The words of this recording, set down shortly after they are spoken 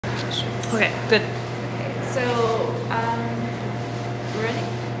Okay, good. Okay, so, we're ready?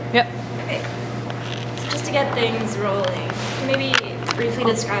 Yep. Okay. So just to get things rolling, maybe briefly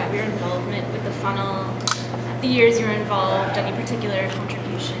describe your involvement with the funnel, the years you were involved, any particular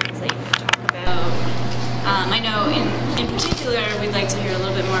contributions that you could talk about. I know in particular we'd like to hear a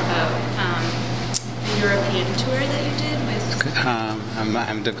little bit more about the European tour that you did with... I'm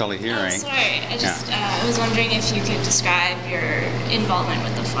having difficulty hearing. Oh, sorry. I was wondering if you could describe your involvement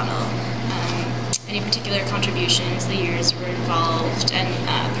with the funnel. Any particular contributions, the years you were involved, and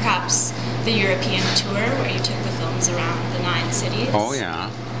perhaps the European tour where you took the films around the 9 cities? Oh, yeah.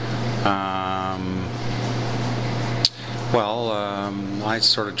 I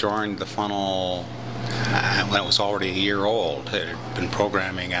sort of joined the funnel when it was already a year old. It had been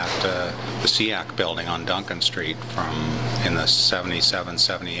programming at the SEAC building on Duncan Street in the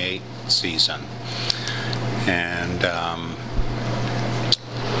 77-78 season. And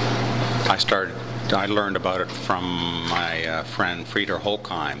I learned about it from my friend Frieder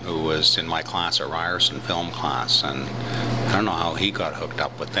Holkheim, who was in my class at Ryerson film class, and I don't know how he got hooked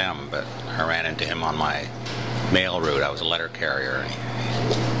up with them, but I ran into him on my mail route. I was a letter carrier, and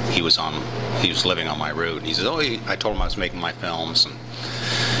he was living on my route, and he said, I told him I was making my films, and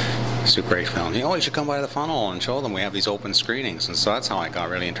Super 8 film. You should come by the funnel and show them we have these open screenings. And so that's how I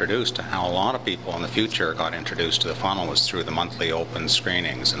got really introduced to how a lot of people in the future got introduced to the funnel, was through the monthly open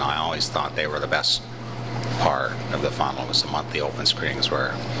screenings. And I always thought they were the best part of the funnel, was the monthly open screenings,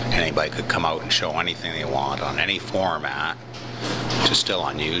 where anybody could come out and show anything they want on any format, which is still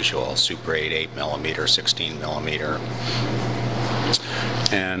unusual. Super 8, 8mm, 16mm.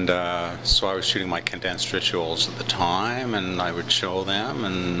 And so I was shooting my condensed rituals at the time, and I would show them,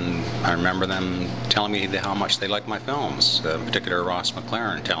 and I remember them telling me how much they liked my films, in particular Ross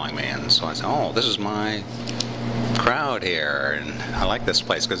McLaren telling me, and so I said, oh, this is my crowd here, and I like this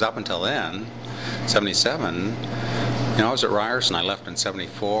place, because up until then, 77, I was at Ryerson. I left in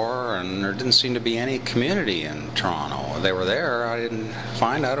 74, and there didn't seem to be any community in Toronto. They were there. I didn't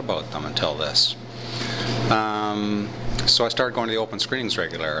find out about them until this. So I started going to the open screenings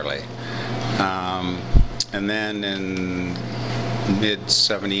regularly. And then in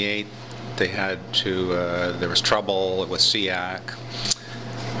mid-78, there was trouble with SEAC,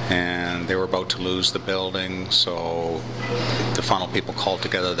 and they were about to lose the building, so the funnel people called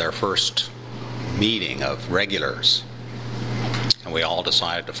together their first meeting of regulars. And we all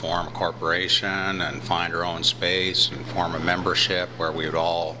decided to form a corporation and find our own space and form a membership where we would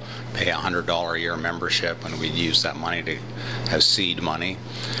all pay a $100 a year membership, and we'd use that money to have seed money.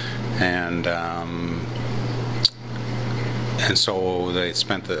 And so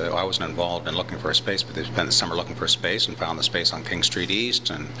I wasn't involved in looking for a space, but they spent the summer looking for a space and found the space on King Street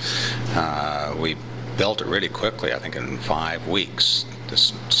East, and we built it really quickly, I think in 5 weeks,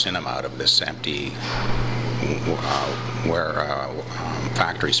 this cinema out of this empty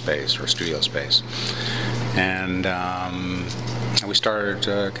factory space or studio space. And we started,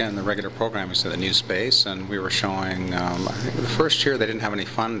 again, the regular programming, so the new space, and we were showing, I think the first year they didn't have any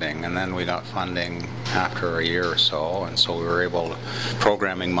funding, and then we got funding after a year or so, and so we were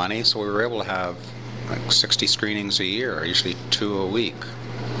programming money, so we were able to have like 60 screenings a year, usually 2 a week,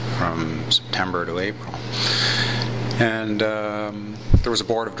 from September to April. And there was a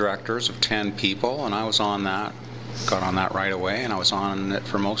board of directors of 10 people, and I was on that, got on that right away, and I was on it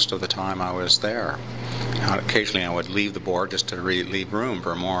for most of the time I was there. Occasionally I would leave the board just to leave room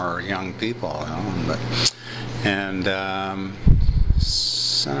for more young people, And I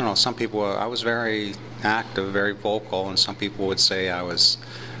don't know, some people, I was very active, very vocal, and some people would say I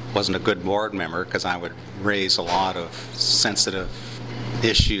wasn't a good board member because I would raise a lot of sensitive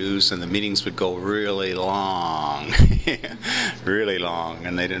issues, and the meetings would go really long, really long,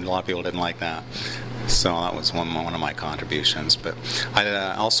 and a lot of people didn't like that. So that was one of my contributions. But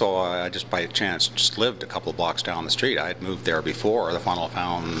I also, just by chance, just lived a couple of blocks down the street. I had moved there before the funnel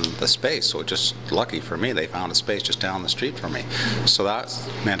found the space, so just lucky for me, they found a space just down the street for me. So that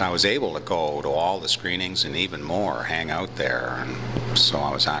meant I was able to go to all the screenings and even more, hang out there, and so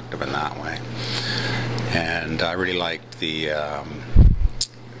I was active in that way. And I really liked the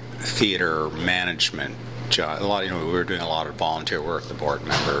theater management job. We were doing a lot of volunteer work, the board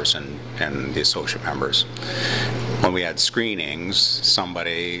members and the associate members. When we had screenings,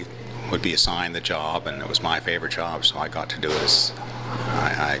 somebody would be assigned the job, and it was my favorite job, so I got to do it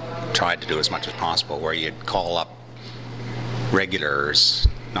I tried to do as much as possible, where you'd call up regulars,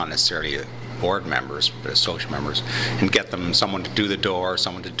 not necessarily board members, but associate members, and get them someone to do the door,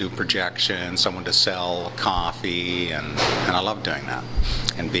 someone to do projection, someone to sell coffee, and I loved doing that,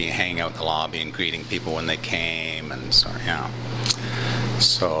 and hanging out in the lobby and greeting people when they came, and so yeah.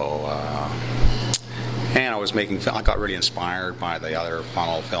 So, and I got really inspired by the other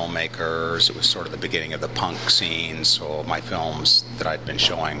funnel filmmakers. It was sort of the beginning of the punk scene, so my films that I'd been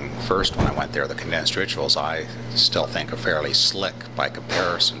showing first when I went there, the Condensed Rituals, I still think are fairly slick by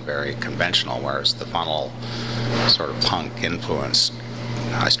comparison, very conventional, whereas the funnel sort of punk influence,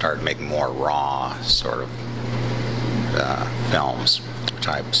 I started making more raw sort of films, which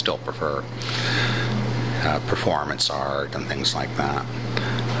I still prefer, performance art and things like that.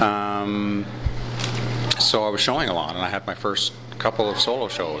 So I was showing a lot, and I had my first couple of solo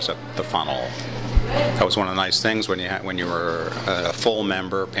shows at the Funnel. That was one of the nice things when you were a full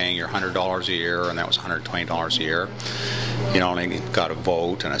member paying your $100 a year, and that was $120 a year. You not only got a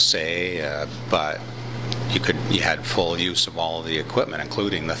vote and a say, but you had full use of all of the equipment,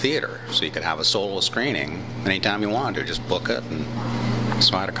 including the theater. So you could have a solo screening anytime you wanted to, just book it. And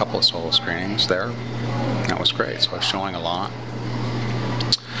so I had a couple of solo screenings there. That was great. So I was showing a lot.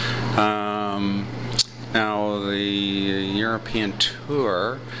 Now the European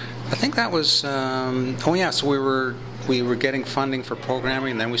tour, I think that was, so we were getting funding for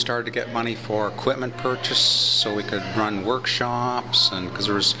programming, and then we started to get money for equipment purchase so we could run workshops, and because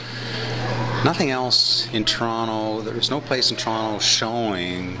there was nothing else in Toronto, there was no place in Toronto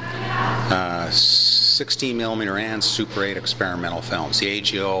showing 16mm and Super 8 experimental films. The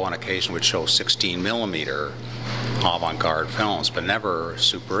AGO on occasion would show 16mm avant-garde films, but never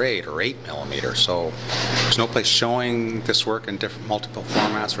Super 8 or 8mm. So there's no place showing this work in multiple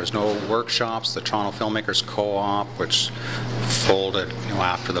formats. There's no workshops. The Toronto Filmmakers Co-op, which folded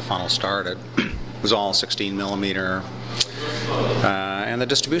after the Funnel started, was all 16mm. And the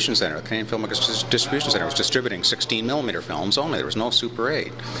distribution center, the Canadian Filmmakers Distribution Center, was distributing 16mm films only. There was no Super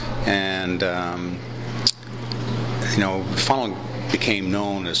 8. And Funnel became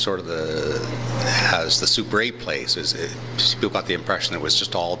known as sort of the Super 8 place. People got the impression it was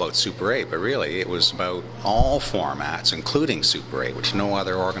just all about Super 8, but really it was about all formats, including Super 8, which no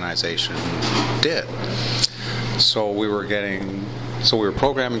other organization did. So we were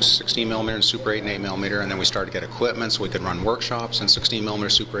programming 16mm and Super 8 and 8mm, and then we started to get equipment so we could run workshops in 16mm,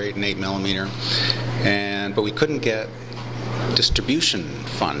 Super 8 and 8mm, but we couldn't get distribution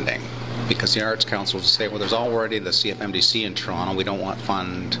funding, because the Arts Council would say, well, there's already the CFMDC in Toronto, we don't want to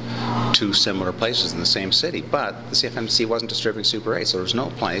fund two similar places in the same city. But the CFMDC wasn't distributing Super 8, so there was no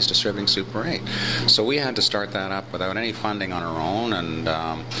place distributing Super 8. So we had to start that up without any funding on our own, and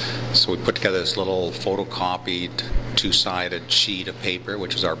so we put together this little photocopied two-sided sheet of paper,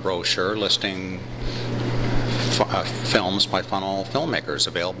 which is our brochure listing films by Funnel filmmakers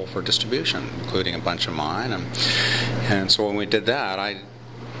available for distribution, including a bunch of mine. And so when we did that, I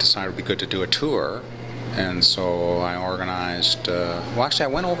decided it would be good to do a tour, and so I organized, I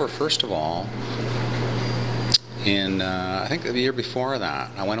went over first of all in, I think the year before that,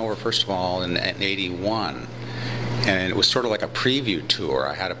 I went over first of all in 81, and it was sort of like a preview tour.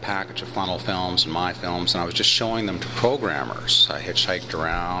 I had a package of Funnel films and my films, and I was just showing them to programmers. I hitchhiked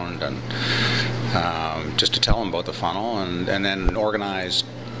around and just to tell them about the Funnel, and then organized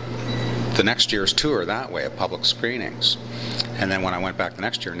the next year's tour that way of public screenings. And then when I went back the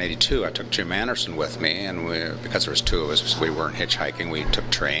next year in 82, I took Jim Anderson with me, and because there was two of us, we weren't hitchhiking, we took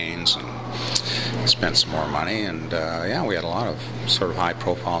trains and spent some more money, and we had a lot of sort of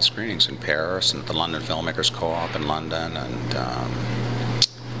high-profile screenings in Paris and at the London Filmmakers Co-op in London, and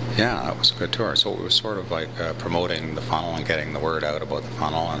it was a good tour. So it was sort of like promoting the Funnel and getting the word out about the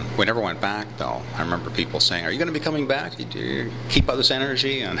Funnel. And we never went back, though. I remember people saying, "Are you going to be coming back? Do you keep up this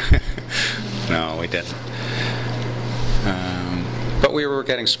energy?" And no, we didn't. But we were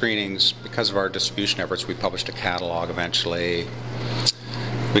getting screenings because of our distribution efforts. We published a catalog eventually.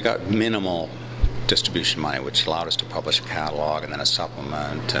 We got minimal distribution money, which allowed us to publish a catalog and then a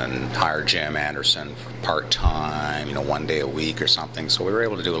supplement, and hire Jim Anderson for part-time, 1 day a week or something. So we were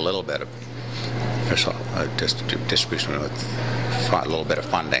able to do a little bit of official distribution with a little bit of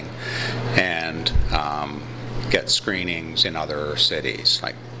funding, and get screenings in other cities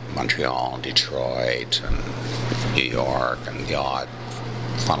like Montreal and Detroit and New York, and the odd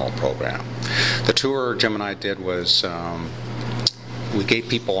Funnel program. The tour Jim and I did was we gave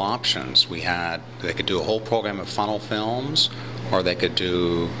people options. They could do a whole program of Funnel films, or they could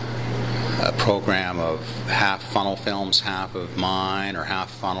do a program of half Funnel films, half of mine, or half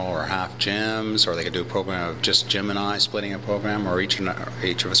Funnel or half Jim's, or they could do a program of just Jim and I splitting a program, or each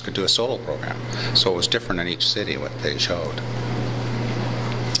of us could do a solo program. So it was different in each city what they showed.